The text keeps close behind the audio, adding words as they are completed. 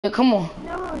Yeah, come on.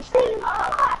 No, see,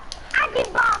 I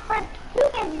get ball first. You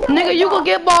can do Nigga, you can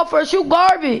get ball first. You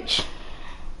garbage.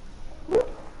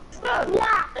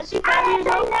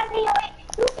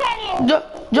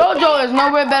 JoJo is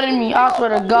nowhere better than me. I swear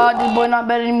to God, this boy not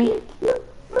better than me. You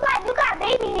got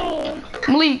baby hands.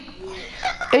 Malik,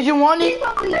 is you want it?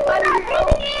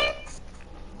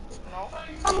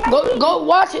 Go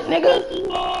watch it, nigga.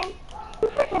 You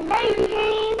freaking baby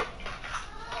hands.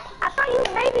 I thought you was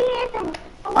baby hands.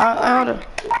 I heard her.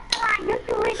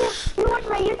 You want to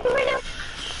play YouTube with him?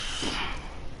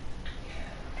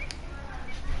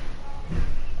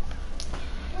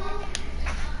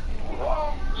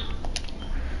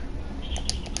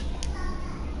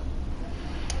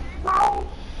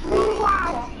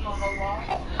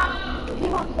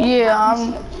 Yeah,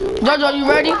 JoJo, you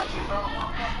ready?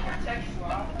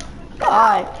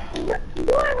 Alright. Do it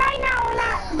right now or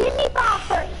not. Give me ball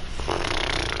first.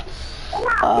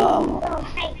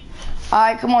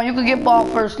 Alright, come on, you can get ball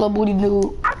first, little booty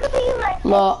dude.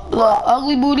 Look,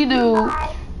 ugly booty dude.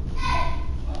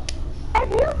 If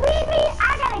you beat me,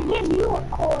 I gotta give you a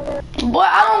quarter. Boy,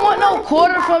 I don't want no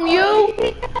quarter from you.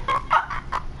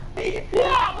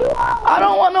 Yeah, you are. I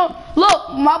don't want no.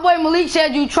 Look, my boy Malik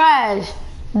said you trash.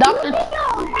 Doctor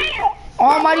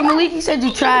Almighty Malik, he said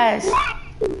you trash.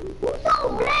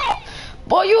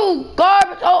 Boy, you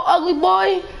garbage, oh ugly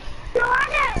boy.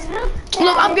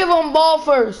 Look, I'm giving him ball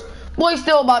first. Boy,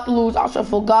 still about to lose. I swear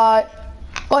for God.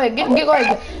 Go ahead, go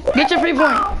ahead. Get your free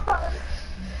point.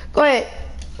 Go ahead.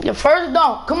 Your first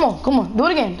dunk. Come on. Do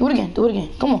it again. Come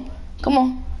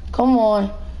on.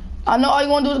 I know all you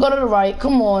want to do is go to the right.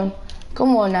 Come on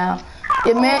now.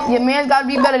 Your man's got to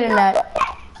be better than that.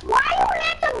 Why you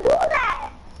let them do that?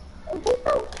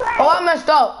 Oh, I messed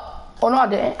up. Oh, no, I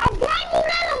didn't.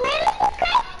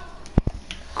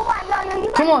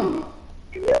 Come on.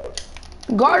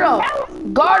 Guard up.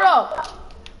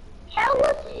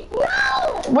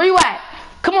 Where you at?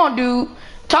 Come on, dude.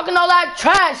 Talking all that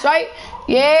trash, right?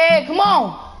 Yeah, come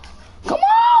on.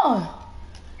 Ow,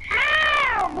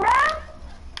 bro.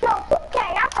 Yo,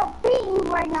 okay, I'm gonna beat you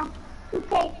right now.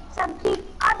 Okay, something.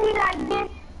 I'll be like this.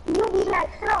 You be like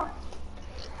so.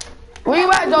 Where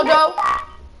you at, JoJo?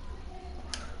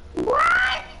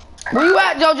 What? Where you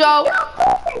at, JoJo?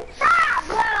 Stop,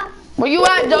 bro. Where you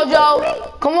at,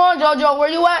 JoJo? Come on, JoJo. Where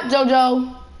you at,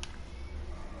 JoJo?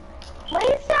 Where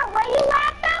you at,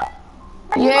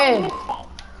 though? Yeah.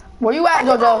 Where you at,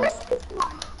 JoJo?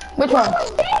 Which one?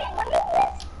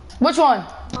 Which one?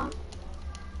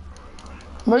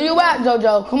 Where you at,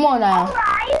 JoJo? Come on now.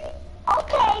 Alright.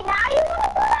 Okay, now you want to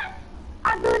do that?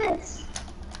 I'll do this.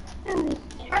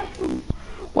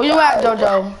 Where you at,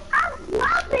 JoJo? I'm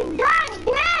dropping done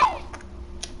dead.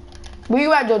 Where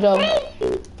you at, JoJo?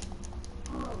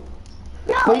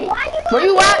 Yo, Where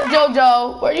you at,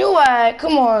 JoJo? Where you at?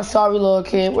 Come on, sorry little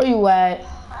kid. Where you at?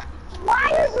 Why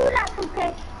you do that,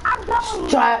 2K? I'm going.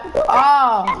 Try. That's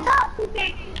all,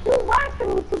 2K. You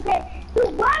watching me, 2K. You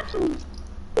watching me.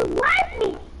 You watch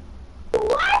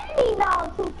me, though,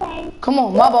 2K. Come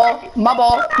on, my ball.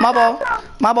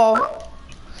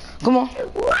 Come on.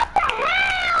 What the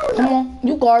hell? Come on.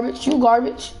 You garbage.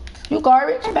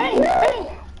 Bang.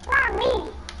 Not me.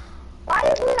 Why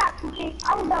you do that, 2K?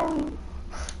 I'm done.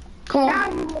 Come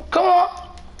on.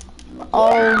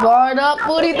 Oh, guard up,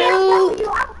 booty dude.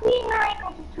 I'm beating right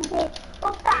now, 2K.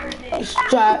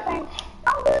 Strap. Don't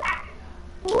do that.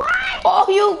 What? Oh,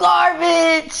 you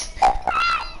garbage.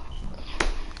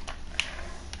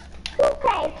 2K.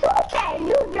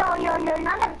 You're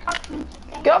not gonna talk to me.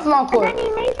 Get off my court.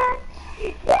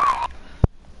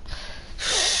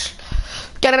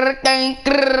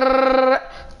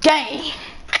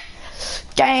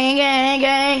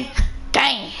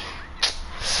 Gang.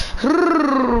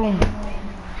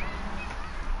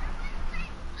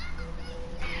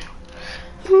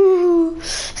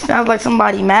 Sounds like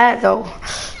somebody mad though.